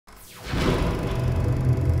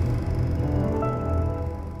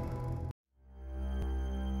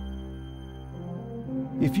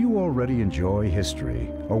If you already enjoy history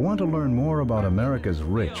or want to learn more about America's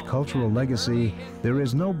rich cultural legacy, there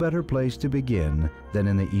is no better place to begin than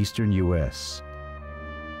in the eastern U.S.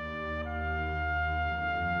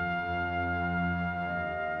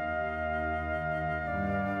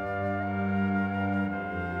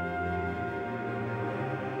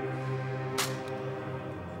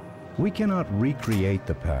 We cannot recreate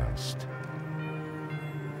the past,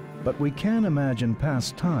 but we can imagine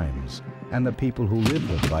past times and the people who lived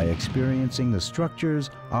them by experiencing the structures,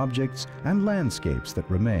 objects, and landscapes that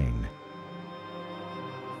remain.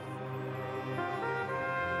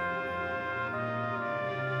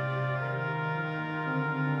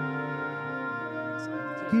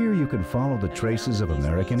 Here you can follow the traces of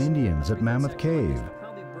American Indians at Mammoth Cave.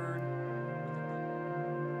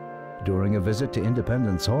 During a visit to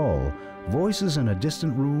Independence Hall, voices in a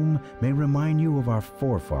distant room may remind you of our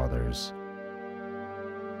forefathers.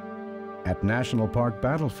 At National Park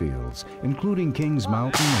battlefields, including Kings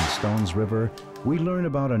Mountain and Stones River, we learn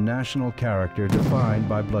about a national character defined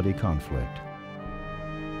by bloody conflict.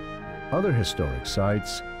 Other historic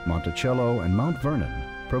sites, Monticello and Mount Vernon,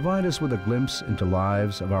 provide us with a glimpse into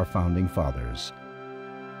lives of our founding fathers.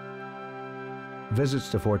 Visits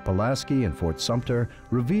to Fort Pulaski and Fort Sumter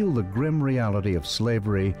reveal the grim reality of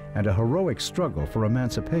slavery and a heroic struggle for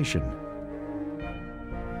emancipation.